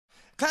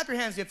Clap your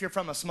hands if you're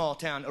from a small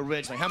town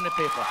originally. How many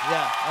people?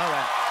 Yeah, all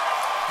right.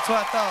 That's what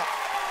I thought.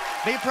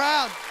 Be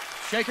proud.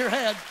 Shake your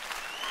head.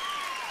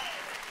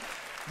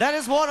 That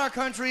is what our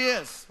country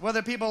is,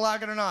 whether people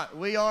like it or not.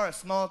 We are a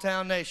small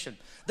town nation.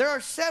 There are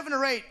 7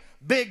 or 8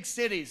 big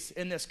cities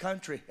in this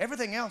country.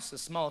 Everything else is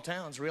small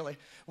towns, really.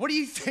 What do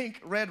you think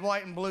red,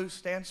 white, and blue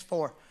stands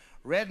for?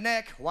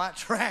 Redneck, white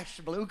trash,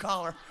 blue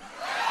collar.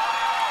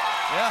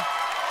 Yeah.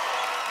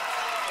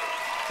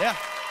 Yeah.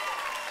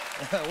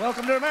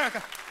 Welcome to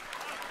America.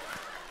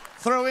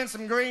 Throw in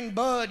some green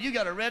bud, you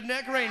got a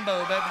redneck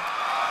rainbow, baby.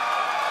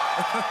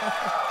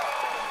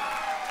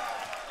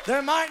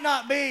 There might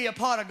not be a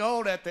pot of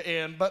gold at the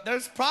end, but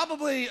there's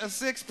probably a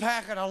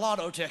 6-pack and a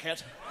lotto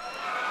ticket.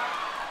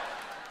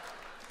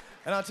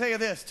 And I'll tell you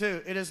this,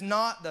 too. It is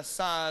not the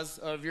size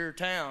of your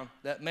town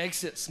that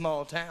makes it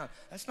small town.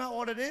 That's not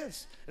what it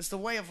is. It's the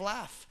way of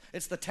life.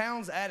 It's the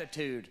town's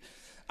attitude.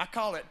 I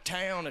call it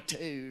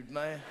Town-i-tude,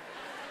 man.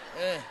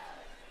 Yeah.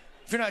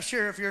 If you're not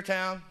sure if your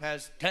town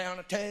has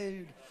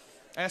Town-i-tude,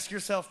 ask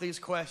yourself these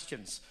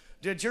questions.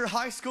 Did your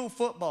high school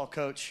football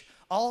coach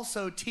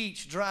also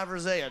teach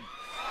driver's ed?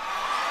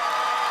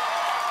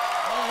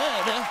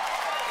 Oh, yeah,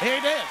 he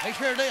did. He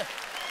sure did.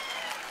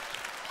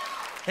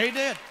 He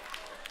did.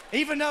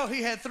 Even though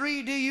he had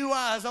 3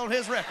 DUIs on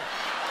his record.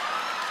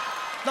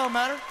 Don't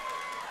matter.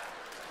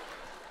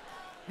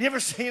 You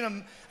ever seen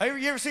him?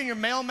 You ever seen your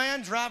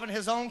mailman driving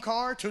his own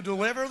car to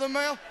deliver the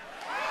mail?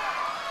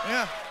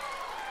 Yeah.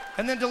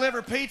 And then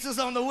deliver pizzas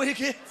on the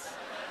weekends?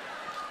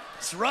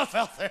 It's rough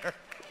out there.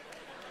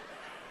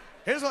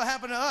 Here's what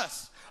happened to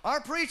us.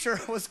 Our preacher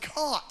was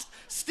caught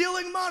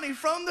stealing money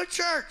from the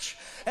church,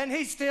 and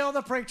he's still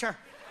the preacher.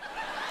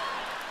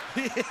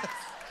 Yes.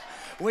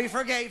 We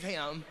forgave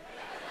him.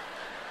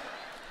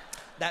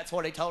 That's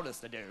what he told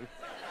us to do.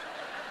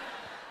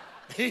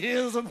 He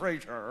is a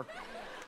preacher.